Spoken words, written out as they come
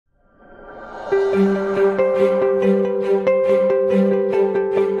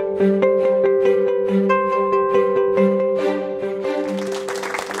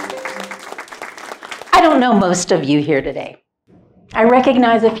most of you here today. I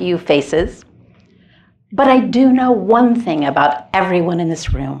recognize a few faces, but I do know one thing about everyone in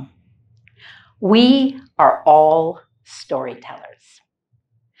this room. We are all storytellers.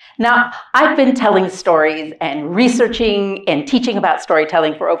 Now, I've been telling stories and researching and teaching about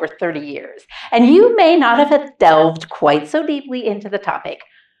storytelling for over 30 years, and you may not have delved quite so deeply into the topic,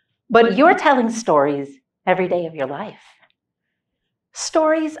 but you're telling stories every day of your life.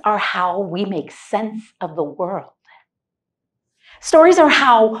 Stories are how we make sense of the world. Stories are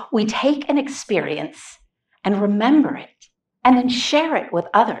how we take an experience and remember it and then share it with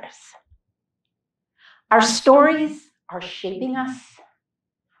others. Our stories are shaping us,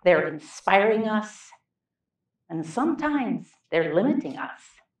 they're inspiring us, and sometimes they're limiting us.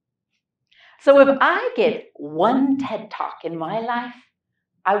 So if I get one TED Talk in my life,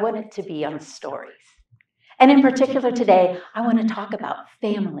 I want it to be on stories. And in particular today, I want to talk about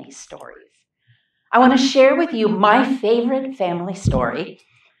family stories. I want to share with you my favorite family story.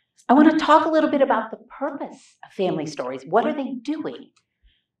 I want to talk a little bit about the purpose of family stories. What are they doing?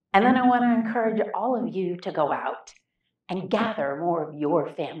 And then I want to encourage all of you to go out and gather more of your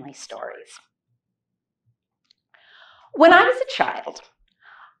family stories. When I was a child,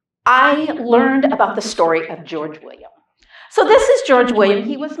 I learned about the story of George William. So this is George William.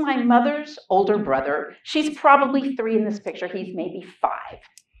 He was my mother's older brother. She's probably 3 in this picture. He's maybe 5.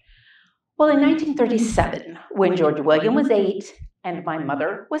 Well, in 1937, when George William was 8 and my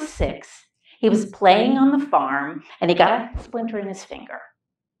mother was 6, he was playing on the farm and he got a splinter in his finger.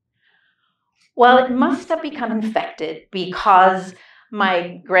 Well, it must have become infected because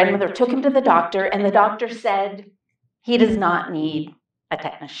my grandmother took him to the doctor and the doctor said he does not need a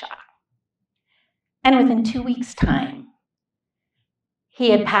tetanus shot. And within 2 weeks' time, he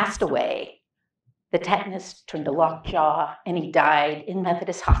had passed away. The tetanus turned to lockjaw and he died in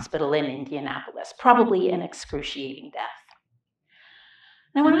Methodist Hospital in Indianapolis, probably an excruciating death.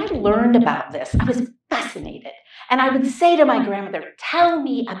 Now, when I learned about this, I was fascinated. And I would say to my grandmother, "Tell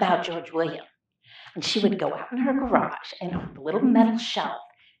me about George William." And she would go out in her garage, and on the little metal shelf,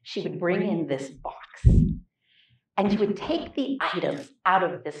 she would bring in this box. And she would take the items out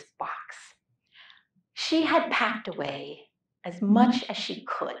of this box. She had packed away as much as she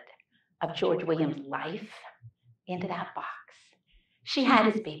could of George William's life into that box. She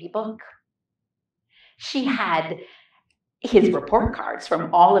had his baby book. She had his report cards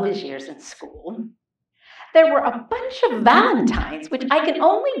from all of his years in school. There were a bunch of Valentines, which I can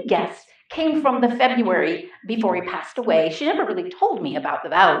only guess came from the February before he passed away. She never really told me about the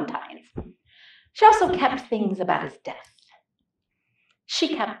Valentines. She also kept things about his death.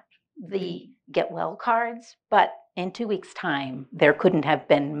 She kept the get well cards, but in 2 weeks' time, there couldn't have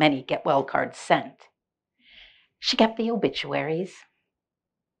been many get well cards sent. She kept the obituaries.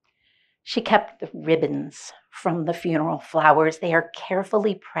 She kept the ribbons from the funeral flowers. They are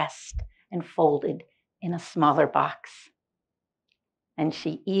carefully pressed and folded in a smaller box. And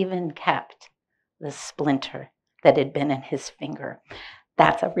she even kept the splinter that had been in his finger.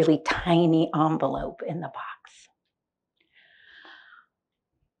 That's a really tiny envelope in the box.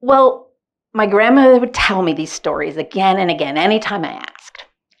 Well, my grandmother would tell me these stories again and again, anytime I asked.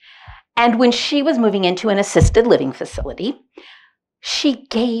 And when she was moving into an assisted living facility, she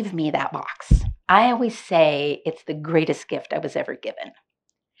gave me that box. I always say it's the greatest gift I was ever given.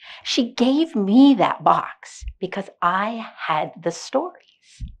 She gave me that box because I had the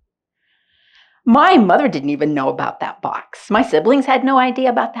stories. My mother didn't even know about that box. My siblings had no idea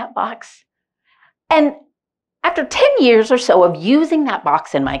about that box. And after 10 years or so of using that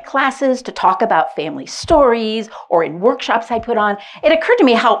box in my classes to talk about family stories or in workshops I put on, it occurred to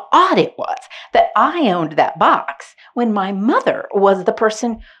me how odd it was that I owned that box when my mother was the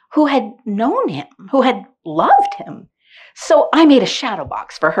person who had known him, who had loved him. So I made a shadow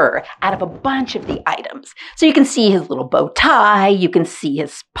box for her out of a bunch of the items. So you can see his little bow tie, you can see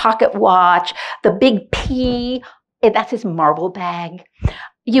his pocket watch, the big P, that's his marble bag.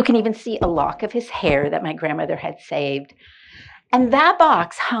 You can even see a lock of his hair that my grandmother had saved. And that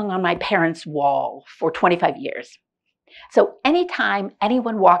box hung on my parents' wall for 25 years. So anytime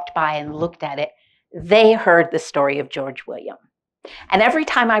anyone walked by and looked at it, they heard the story of George William. And every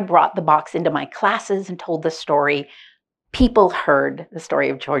time I brought the box into my classes and told the story, people heard the story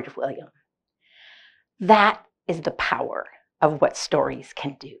of George William. That is the power of what stories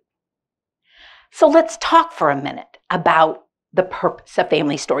can do. So let's talk for a minute about the purpose of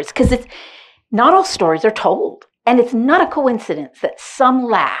family stories, because it's not all stories are told, and it's not a coincidence that some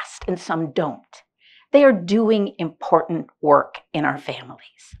last and some don't. They are doing important work in our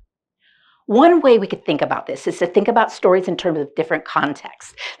families. One way we could think about this is to think about stories in terms of different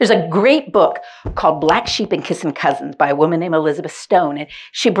contexts. There's a great book called Black Sheep and Kissing Cousins by a woman named Elizabeth Stone, and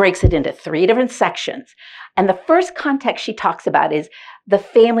she breaks it into 3 different sections. And the first context she talks about is the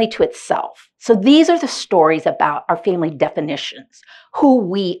family to itself. So these are the stories about our family definitions, who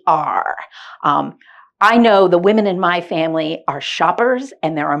we are. I know the women in my family are shoppers,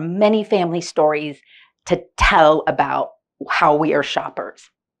 and there are many family stories to tell about how we are shoppers.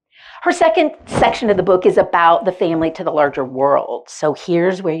 Her second section of the book is about the family to the larger world. So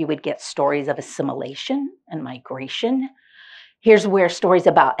here's where you would get stories of assimilation and migration. Here's where stories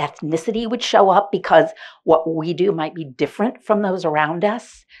about ethnicity would show up because what we do might be different from those around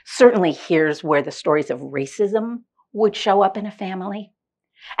us. Certainly here's where the stories of racism would show up in a family.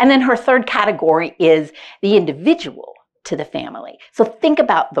 And then her third category is the individual to the family. So think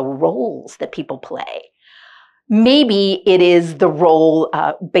about the roles that people play. Maybe it is the role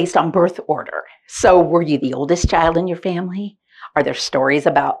based on birth order. So were you the oldest child in your family? Are there stories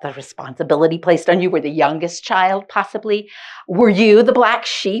about the responsibility placed on you? Were the youngest child possibly? Were you the black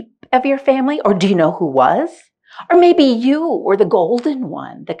sheep of your family? Or do you know who was? Or maybe you were the golden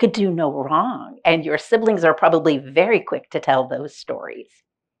one that could do no wrong, and your siblings are probably very quick to tell those stories.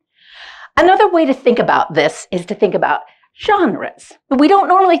 Another way to think about this is to think about genres. We don't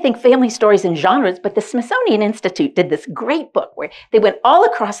normally think family stories in genres, but the Smithsonian Institute did this great book where they went all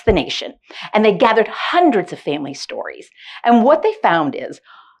across the nation and they gathered hundreds of family stories. And what they found is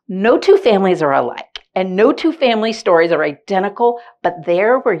no 2 families are alike and no 2 family stories are identical, but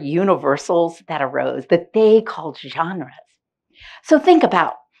there were universals that arose that they called genres. So think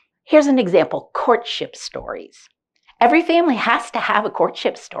about, here's an example, courtship stories. Every family has to have a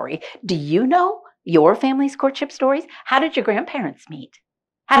courtship story. Do you know your family's courtship stories? How did your grandparents meet?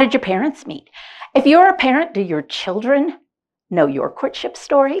 How did your parents meet? If you're a parent, do your children know your courtship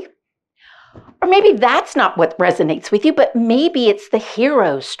story? Or maybe that's not what resonates with you, but maybe it's the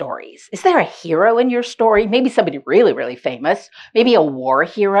hero stories. Is there a hero in your story? Maybe somebody really, really famous, maybe a war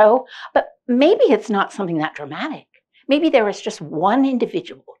hero, but maybe it's not something that dramatic. Maybe there was just one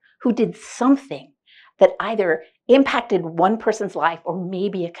individual who did something that either impacted one person's life or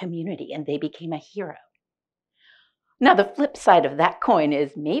maybe a community, and they became a hero. Now, the flip side of that coin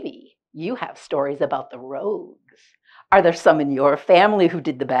is maybe you have stories about the rogues. Are there some in your family who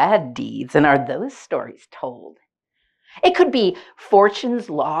did the bad deeds, and are those stories told? It could be fortunes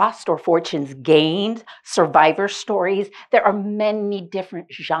lost or fortunes gained, survivor stories. There are many different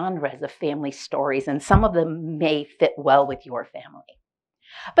genres of family stories, and some of them may fit well with your family.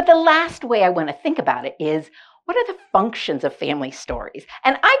 But the last way I want to think about it is, what are the functions of family stories?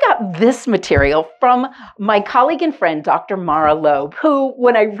 And I got this material from my colleague and friend, Dr. Mara Loeb, who,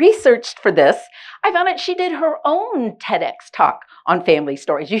 when I researched for this, I found out she did her own TEDx talk on family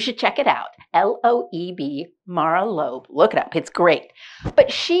stories. You should check it out. L-O-E-B, Mara Loeb. Look it up. It's great.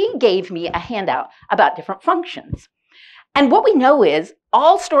 But she gave me a handout about different functions. And what we know is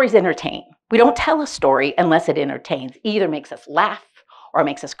all stories entertain. We don't tell a story unless it entertains. It either makes us laugh, or it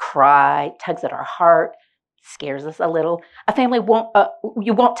makes us cry, tugs at our heart, scares us a little. A family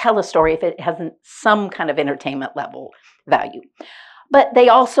you won't tell a story if it hasn't some kind of entertainment level value. But they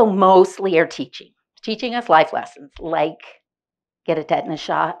also mostly are teaching us life lessons, like get a tetanus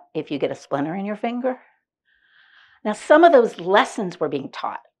shot if you get a splinter in your finger. Now, some of those lessons we're being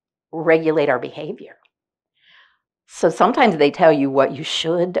taught regulate our behavior. So sometimes they tell you what you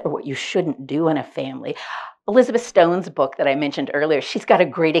should or what you shouldn't do in a family. Elizabeth Stone's book that I mentioned earlier, she's got a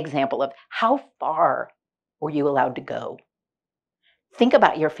great example of how far were you allowed to go. Think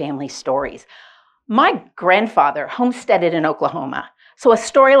about your family stories. My grandfather homesteaded in Oklahoma, so a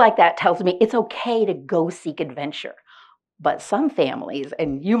story like that tells me it's okay to go seek adventure. But some families,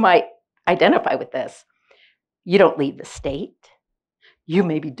 and you might identify with this, you don't leave the state, you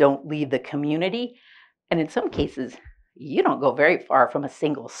maybe don't leave the community, and in some cases, you don't go very far from a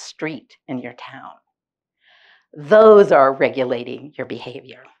single street in your town. Those are regulating your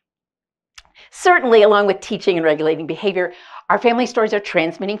behavior. Certainly, along with teaching and regulating behavior, our family stories are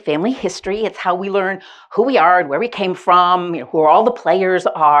transmitting family history. It's how we learn who we are and where we came from, who all the players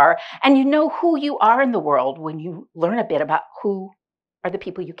are. And you know who you are in the world when you learn a bit about who are the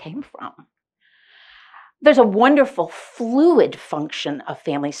people you came from. There's a wonderful fluid function of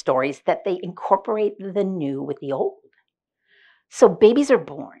family stories that they incorporate the new with the old. So babies are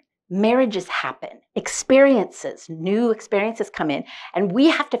born. Marriages happen, new experiences come in, and we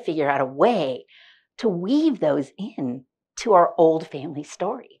have to figure out a way to weave those in to our old family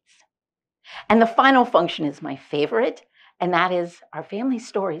stories. And the final function is my favorite, and that is our family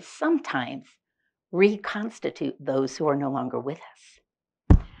stories sometimes reconstitute those who are no longer with us.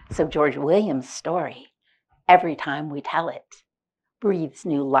 So George Williams' story, every time we tell it, breathes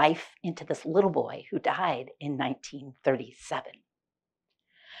new life into this little boy who died in 1937.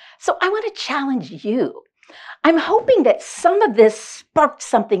 So I want to challenge you. I'm hoping that some of this sparked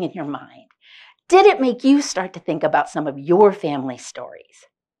something in your mind. Did it make you start to think about some of your family stories?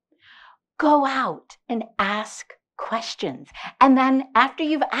 Go out and ask questions. And then after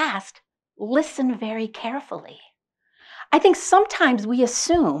you've asked, listen very carefully. I think sometimes we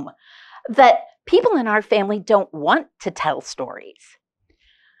assume that people in our family don't want to tell stories.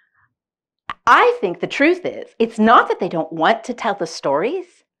 I think the truth is, it's not that they don't want to tell the stories.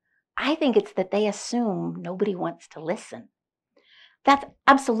 I think it's that they assume nobody wants to listen. That's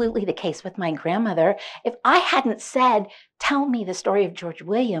absolutely the case with my grandmother. If I hadn't said, tell me the story of George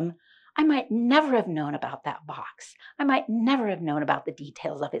William, I might never have known about that box. I might never have known about the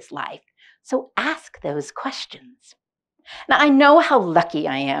details of his life. So ask those questions. Now, I know how lucky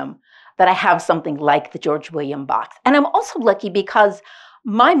I am that I have something like the George William box. And I'm also lucky because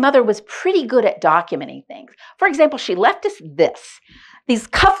my mother was pretty good at documenting things. For example, she left us these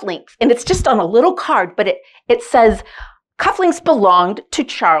cufflinks, and it's just on a little card, but it says, cufflinks belonged to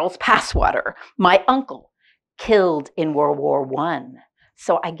Charles Passwater, my uncle, killed in World War I.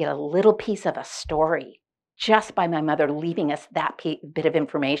 So I get a little piece of a story just by my mother leaving us that bit of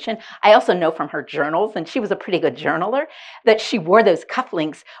information. I also know from her journals, and she was a pretty good journaler, that she wore those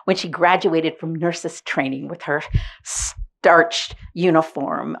cufflinks when she graduated from nurses training with her starched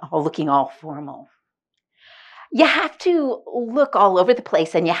uniform, looking all formal. You have to look all over the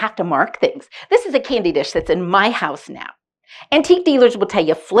place and you have to mark things. This is a candy dish that's in my house now. Antique dealers will tell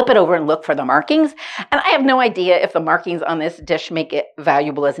you, flip it over and look for the markings. And I have no idea if the markings on this dish make it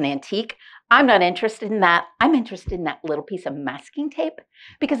valuable as an antique. I'm not interested in that. I'm interested in that little piece of masking tape,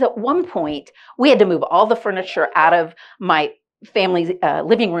 because at one point we had to move all the furniture out of my family's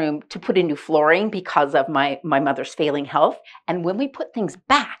living room to put in new flooring because of my mother's failing health. And when we put things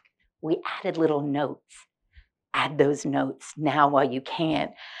back, we added little notes. Add those notes now while you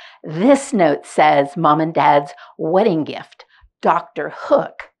can. This note says, Mom and Dad's wedding gift, Dr.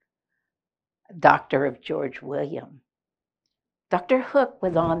 Hook, doctor of George William. Dr. Hook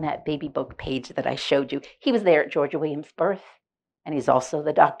was on that baby book page that I showed you. He was there at George William's birth, and he's also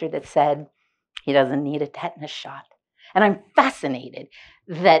the doctor that said he doesn't need a tetanus shot. And I'm fascinated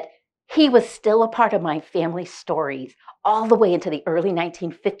that he was still a part of my family's stories all the way into the early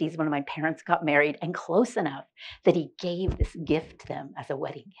 1950s when my parents got married, and close enough that he gave this gift to them as a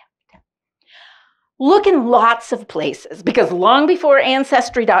wedding gift. Look in lots of places, because long before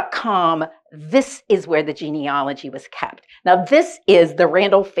Ancestry.com, this is where the genealogy was kept. Now, this is the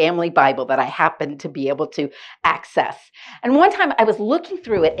Randall Family Bible that I happened to be able to access. And one time I was looking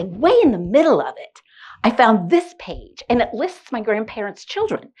through it, and way in the middle of it, I found this page, and it lists my grandparents'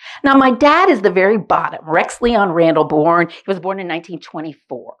 children. Now, my dad is the very bottom, Rex Leon Randall, he was born in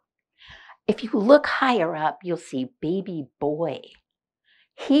 1924. If you look higher up, you'll see baby boy.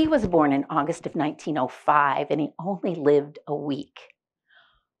 He was born in August of 1905, and he only lived a week.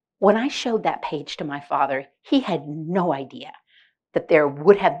 When I showed that page to my father, he had no idea that there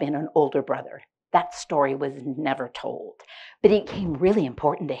would have been an older brother. That story was never told, but it became really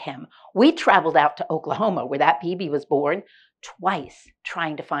important to him. We traveled out to Oklahoma, where that baby was born, twice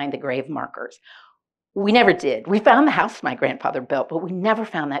trying to find the grave markers. We never did. We found the house my grandfather built, but we never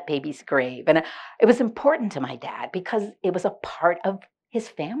found that baby's grave. And it was important to my dad because it was a part of his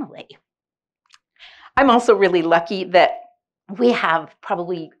family. I'm also really lucky that we have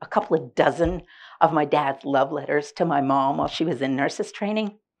probably a couple of dozen of my dad's love letters to my mom while she was in nurses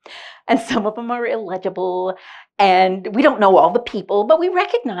training. And some of them are illegible, and we don't know all the people, but we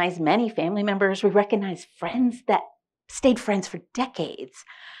recognize many family members. We recognize friends that stayed friends for decades.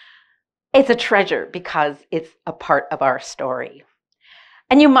 It's a treasure because it's a part of our story.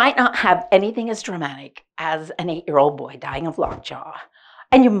 And you might not have anything as dramatic as an 8-year-old boy dying of lockjaw,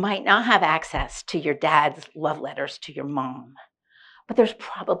 and you might not have access to your dad's love letters to your mom, but there's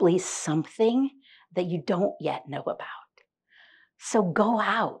probably something that you don't yet know about. So go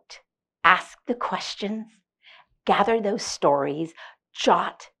out, ask the questions, gather those stories,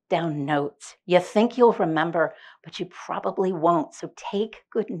 jot down notes. You think you'll remember, but you probably won't. So take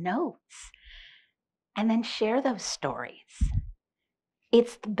good notes and then share those stories.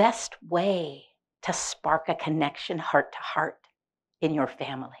 It's the best way to spark a connection heart to heart in your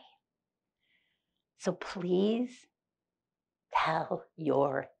family. So please tell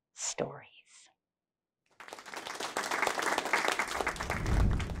your stories.